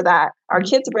help for that. Our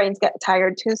kids' brains get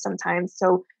tired too sometimes,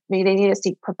 so maybe they need to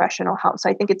seek professional help. So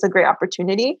I think it's a great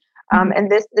opportunity.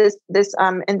 And this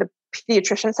in the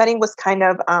pediatrician setting was kind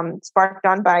of sparked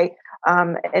on by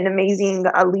an amazing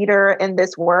leader in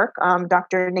this work,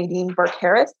 Dr. Nadine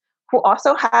Burke-Harris, who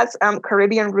also has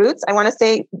Caribbean roots. I want to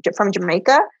say from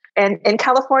Jamaica. And in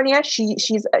California, she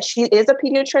is a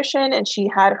pediatrician, and she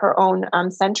had her own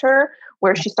center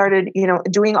where she started,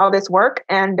 doing all this work.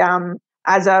 And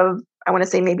as of, I want to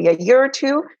say maybe a year or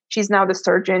two, she's now the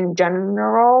Surgeon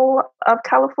General of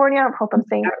California. I hope I'm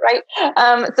saying that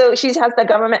right. So she has the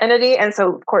government entity, and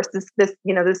so of course this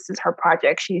is her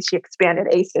project. She expanded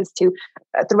ACES to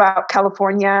throughout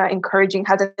California,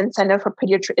 has an incentive for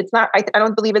pediatric. It's not. I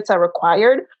don't believe it's a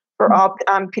required for all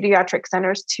pediatric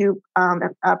centers to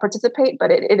participate,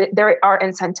 but there are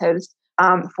incentives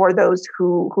for those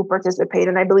who participate,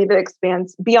 and I believe it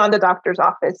expands beyond the doctor's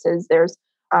offices. There's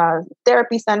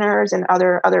therapy centers and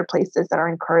other places that are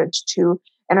encouraged to,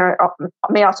 and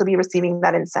may also be receiving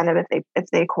that incentive if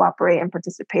they cooperate and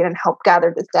participate and help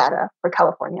gather this data for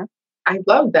California. I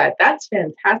love that. That's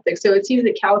fantastic. So it seems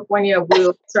that California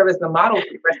will serve as the model for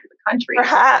the rest of the country.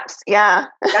 Perhaps, yeah.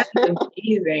 That's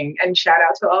amazing. And shout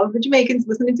out to all of the Jamaicans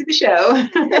listening to the show.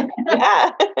 Yeah.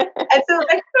 And so that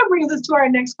kind of brings us to our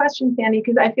next question, Sandy,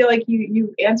 because I feel like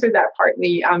you answered that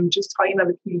partly. Just talking about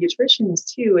the pediatricians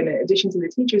too, in addition to the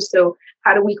teachers. So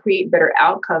how do we create better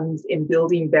outcomes in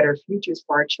building better futures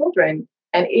for our children?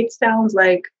 And it sounds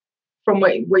like from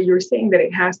what you're saying that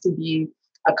it has to be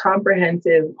a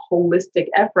comprehensive, holistic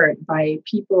effort by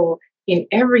people in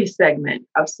every segment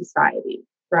of society,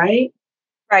 right?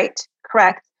 Right.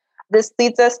 Correct. This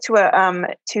leads us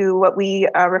to what we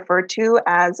refer to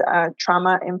as a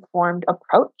trauma-informed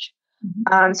approach.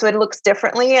 Mm-hmm. So it looks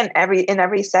differently in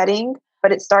every setting,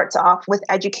 but it starts off with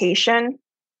education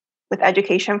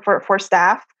for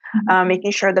staff,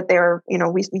 making sure that they're,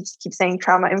 we keep saying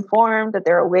trauma-informed, that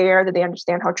they're aware, that they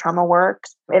understand how trauma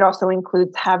works. It also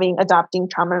includes adopting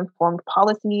trauma-informed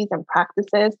policies and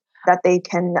practices that they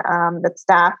can, that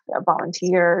staff,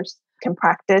 volunteers can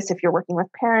practice. If you're working with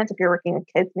parents, if you're working with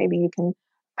kids, maybe you can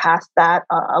pass that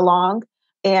along.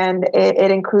 And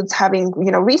it includes having,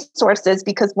 resources,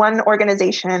 because one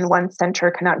organization, one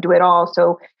center cannot do it all.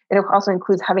 So it also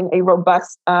includes having a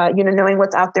robust, knowing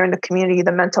what's out there in the community,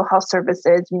 the mental health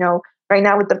services. Right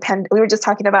now with we were just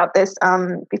talking about this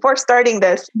before starting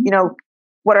this.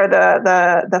 What are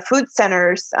the food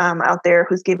centers out there?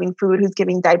 Who's giving food? Who's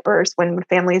giving diapers when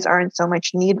families are in so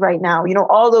much need right now?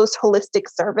 All those holistic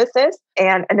services,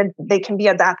 and then they can be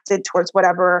adapted towards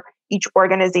whatever each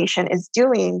organization is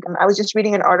doing. I was just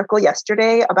reading an article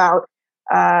yesterday about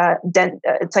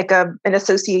it's like an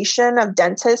association of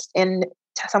dentists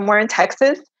somewhere in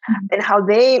Texas, and how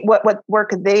what work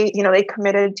they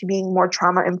committed to being more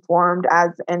trauma informed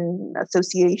as an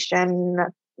association,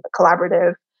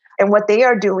 collaborative, and what they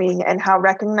are doing, and how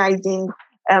recognizing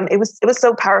it was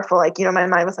so powerful. Like, my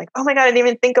mind was like, oh my God, I didn't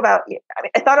even think about,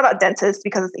 I thought about dentists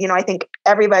because, I think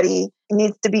everybody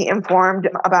needs to be informed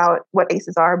about what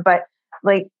ACEs are, but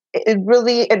like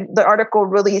the article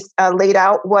really laid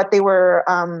out what they were,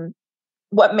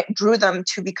 what drew them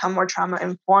to become more trauma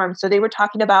informed. So they were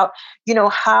talking about,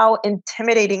 how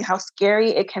intimidating, how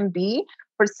scary it can be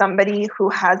for somebody who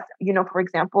has, for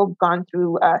example, gone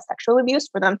through sexual abuse,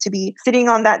 for them to be sitting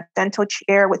on that dental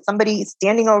chair with somebody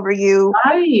standing over you,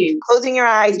 Right. closing your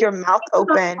eyes, your mouth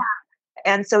open.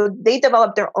 And so they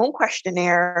developed their own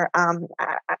questionnaire, I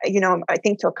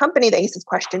think to accompany the ACEs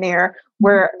questionnaire,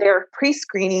 where they're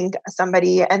pre-screening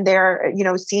somebody, and they're,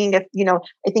 seeing if,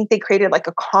 I think they created like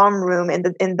a calm room in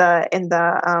the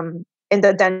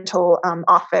dental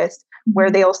office,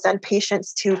 where they'll send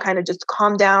patients to kind of just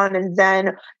calm down, and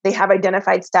then they have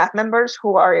identified staff members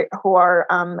who are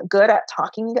good at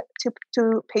talking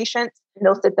to patients. And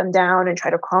they'll sit them down and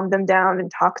try to calm them down and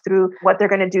talk through what they're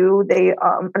going to do. They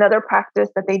another practice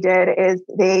that they did is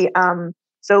they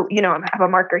so I have a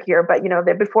marker here, but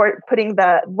that before putting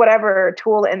the whatever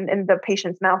tool in the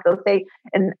patient's mouth, they'll say,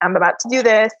 and I'm about to do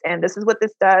this, and this is what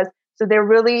this does. So they're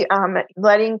really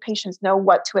letting patients know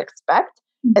what to expect.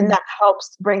 And that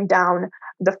helps bring down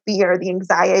the fear, the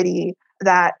anxiety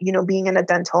that, being in a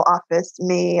dental office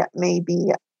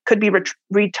could be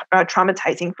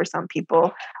traumatizing for some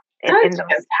people. That's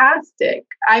fantastic.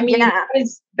 I mean,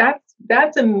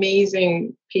 that's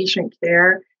amazing patient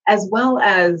care, as well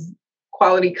as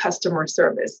quality customer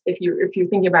service. If you're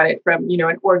thinking about it from,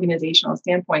 an organizational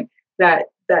standpoint, that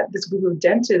this group of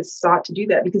dentists sought to do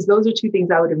that, because those are two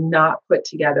things I would have not put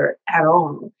together at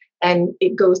all. And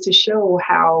it goes to show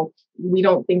how we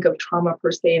don't think of trauma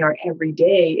per se in our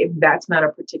everyday if that's not a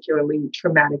particularly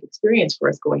traumatic experience for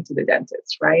us going to the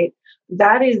dentist, right?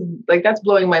 That is that's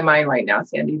blowing my mind right now,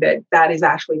 Sandy, that is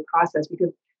actually a process,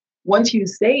 because once you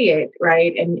say it,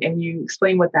 right, and you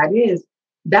explain what that is,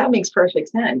 that makes perfect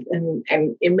sense. And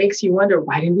it makes you wonder,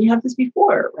 why didn't we have this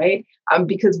before, right?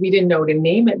 Because we didn't know to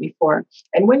name it before.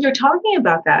 And when you're talking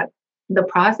about that, the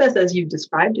process, as you've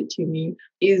described it to me,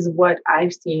 is what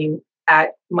I've seen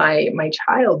at my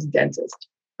child's dentist,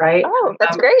 right? Oh,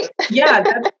 that's great. Yeah,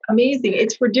 that's amazing.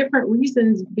 It's for different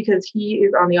reasons, because he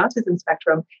is on the autism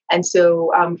spectrum. And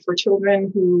so for children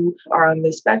who are on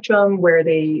the spectrum where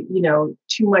they,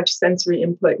 too much sensory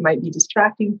input might be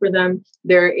distracting for them,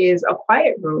 there is a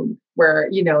quiet room where,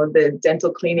 the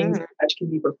dental cleanings and such can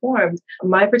be performed.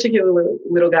 My particular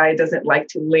little guy doesn't like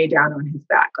to lay down on his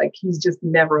back. Like, he's just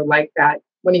never like that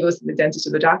when he goes to the dentist or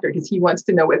the doctor, because he wants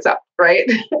to know what's up, right?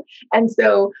 And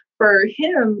so for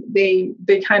him, they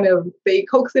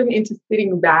coax him into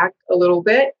sitting back a little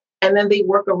bit, and then they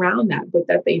work around that. But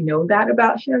that they know that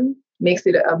about him makes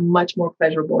it a much more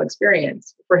pleasurable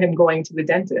experience for him going to the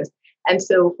dentist. And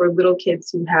so for little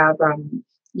kids who have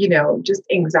just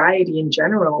anxiety in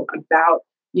general about,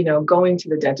 going to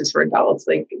the dentist for adults.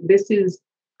 Like this is,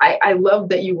 I love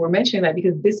that you were mentioning that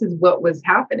because this is what was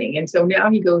happening. And so now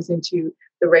he goes into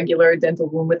the regular dental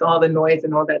room with all the noise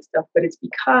and all that stuff, but it's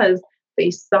because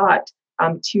they sought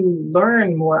to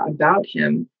learn more about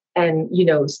him and,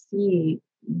 see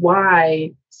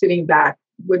why sitting back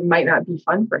might not be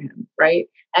fun for him. Right.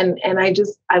 And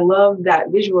I love that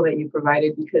visual that you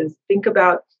provided because think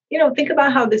about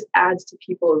how this adds to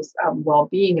people's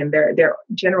well-being and their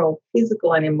general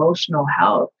physical and emotional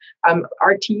health.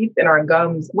 Our teeth and our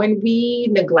gums, when we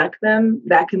neglect them,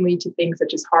 that can lead to things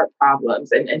such as heart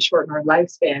problems and shorten our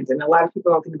lifespans. And a lot of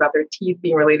people don't think about their teeth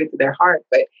being related to their heart,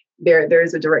 but there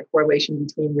is a direct correlation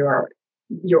between your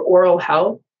oral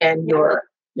health and your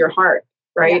heart.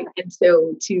 Right. Yeah. And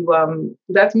so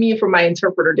that's me from my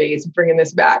interpreter days, bringing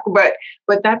this back. But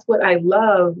that's what I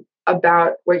love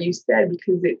about what you said,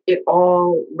 because it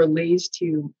all relates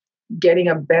to getting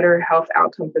a better health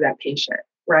outcome for that patient.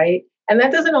 Right. And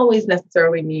that doesn't always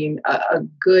necessarily mean a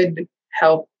good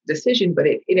health decision, but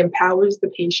it empowers the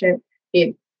patient.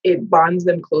 It bonds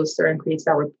them closer and creates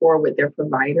that rapport with their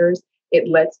providers. It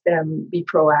lets them be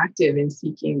proactive in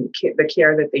seeking the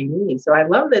care that they need. So I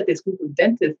love that this group of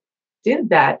dentists did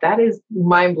that. That is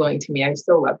mind blowing to me. I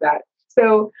so love that.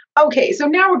 So, okay. So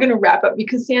now we're going to wrap up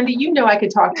because Sandy, I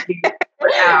could talk to you for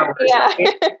hours. Yeah.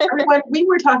 Right? Everyone, we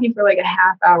were talking for like a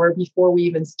half hour before we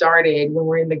even started when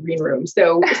we're in the green room.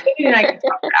 So Sandy and I could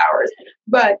talk for hours,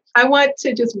 but I want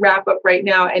to just wrap up right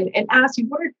now and ask you,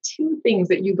 what are 2 things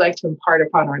that you'd like to impart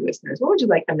upon our listeners? What would you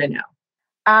like them to know?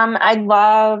 I'd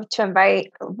love to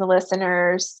invite the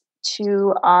listeners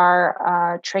to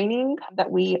our training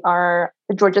that we are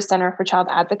the Georgia Center for Child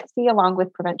Advocacy, along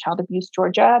with Prevent Child Abuse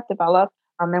Georgia, developed,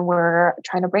 and we're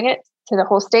trying to bring it to the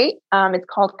whole state. It's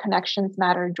called Connections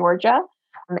Matter Georgia,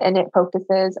 and it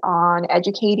focuses on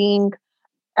educating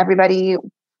everybody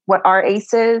what are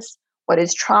ACEs, what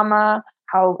is trauma,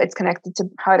 how it's connected to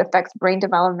how it affects brain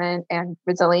development and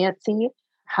resiliency,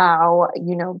 how,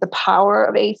 the power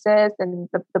of ACEs and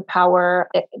the power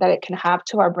that it can have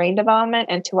to our brain development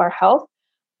and to our health,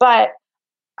 but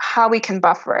how we can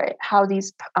buffer it, how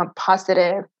these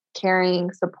positive,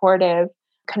 caring, supportive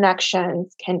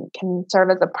connections can serve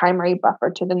as a primary buffer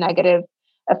to the negative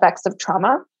effects of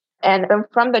trauma. And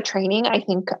from the training, I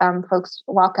think folks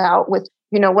walk out with,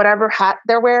 whatever hat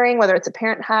they're wearing, whether it's a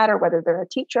parent hat or whether they're a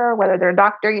teacher, whether they're a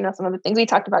doctor, some of the things we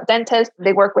talked about, dentists,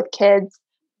 they work with kids.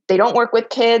 They don't work with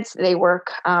kids. They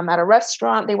work at a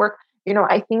restaurant. They work,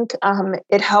 I think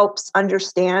it helps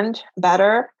understand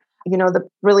better, the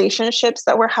relationships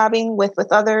that we're having with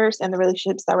others and the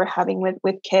relationships that we're having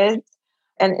with kids.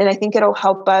 And I think it'll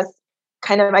help us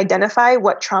kind of identify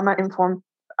what trauma-informed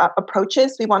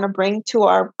approaches we want to bring to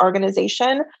our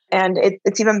organization. And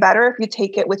it's even better if you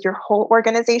take it with your whole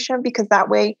organization, because that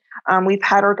way we've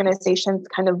had organizations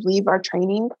kind of leave our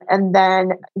training and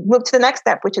then move to the next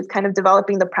step, which is kind of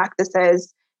developing the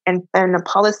practices and the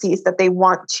policies that they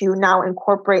want to now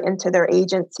incorporate into their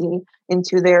agency,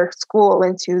 into their school,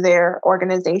 into their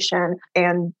organization,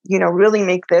 and, really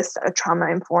make this a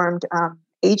trauma-informed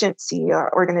agency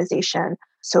or organization.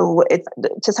 So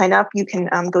to sign up, you can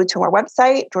go to our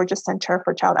website,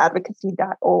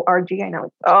 georgiacenterforchildadvocacy.org. I know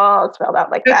it's all spelled out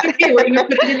like that. That's okay. We're going to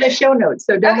put it in the show notes,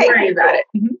 so don't worry about it.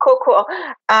 Mm-hmm. Cool.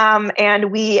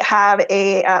 And we have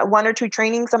a 1 or 2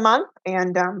 trainings a month,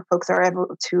 and folks are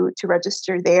able to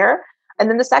register there. And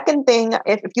then the second thing,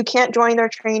 if you can't join our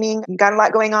training, you got a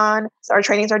lot going on. So our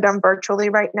trainings are done virtually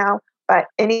right now. But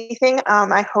anything,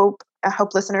 I hope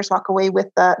listeners walk away with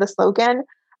the slogan.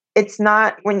 It's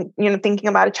not when, thinking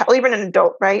about a child, or even an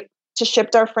adult, right? To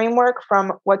shift our framework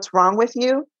from what's wrong with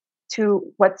you to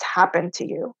what's happened to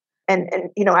you. And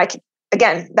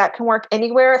that can work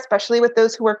anywhere, especially with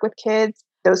those who work with kids,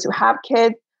 those who have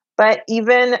kids, but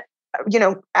even,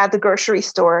 at the grocery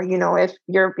store, if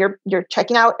you're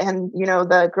checking out and,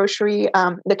 the grocery,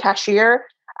 the cashier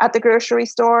at the grocery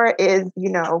store is,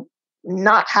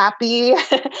 not happy.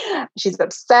 She's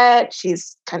upset.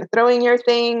 She's kind of throwing your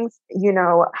things,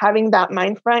 having that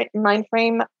mind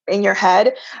frame in your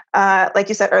head, like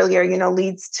you said earlier,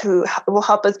 will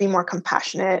help us be more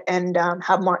compassionate and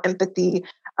have more empathy,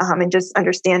 and just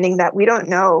understanding that we don't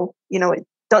know,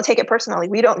 don't take it personally.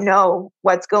 We don't know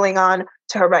what's going on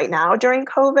to her right now during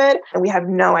COVID, and we have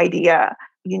no idea,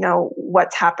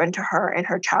 what's happened to her in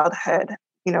her childhood.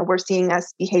 We're seeing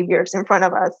as behaviors in front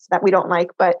of us that we don't like,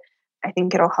 but I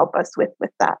think it'll help us with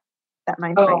that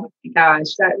mind frame. Oh my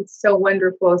gosh, that is so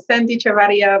wonderful. Sandy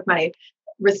Chavarria, my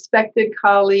respected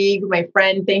colleague, my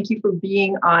friend, thank you for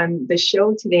being on the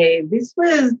show today.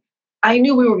 I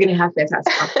knew we were going to have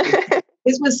fantastic conversations.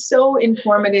 This was so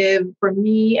informative for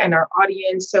me and our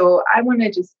audience. So I want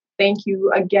to just thank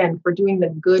you again for doing the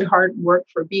good, hard work,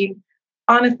 for being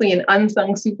honestly an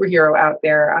unsung superhero out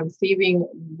there. I'm saving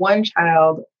one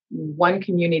child, one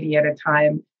community at a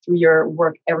time through your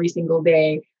work every single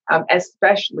day,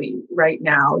 especially right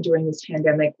now during this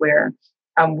pandemic where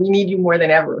we need you more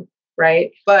than ever,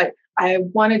 right? But I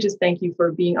want to just thank you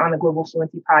for being on the Global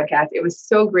Fluency Podcast. It was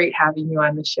so great having you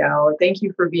on the show. Thank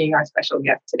you for being our special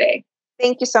guest today.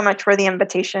 Thank you so much for the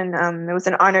invitation. It was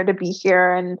an honor to be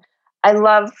here, and I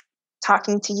love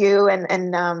talking to you,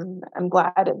 and I'm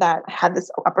glad that I had this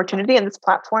opportunity and this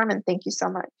platform, and thank you so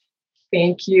much.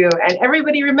 Thank you. And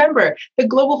everybody remember, the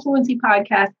Global Fluency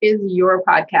Podcast is your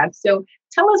podcast. So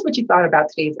tell us what you thought about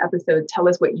today's episode. Tell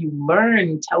us what you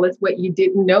learned. Tell us what you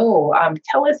didn't know.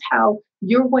 Tell us how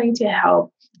you're going to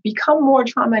help become more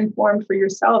trauma-informed for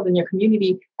yourself and your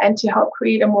community, and to help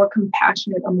create a more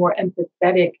compassionate, a more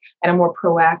empathetic, and a more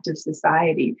proactive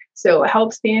society. So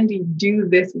help Sandy do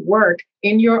this work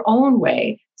in your own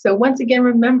way. So once again,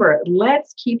 remember,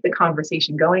 let's keep the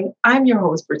conversation going. I'm your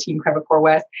host for Team Crevacore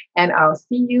West, and I'll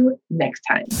see you next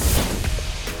time.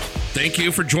 Thank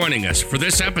you for joining us for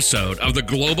this episode of the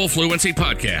Global Fluency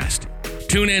Podcast.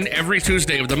 Tune in every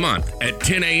Tuesday of the month at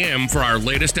 10 a.m. for our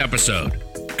latest episode.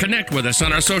 Connect with us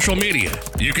on our social media.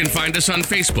 You can find us on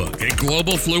Facebook at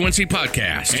Global Fluency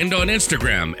Podcast and on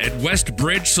Instagram at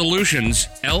Westbridge Solutions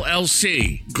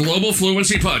LLC. Global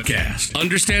Fluency Podcast.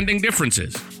 Understanding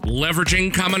differences,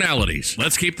 leveraging commonalities.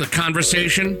 Let's keep the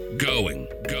conversation going.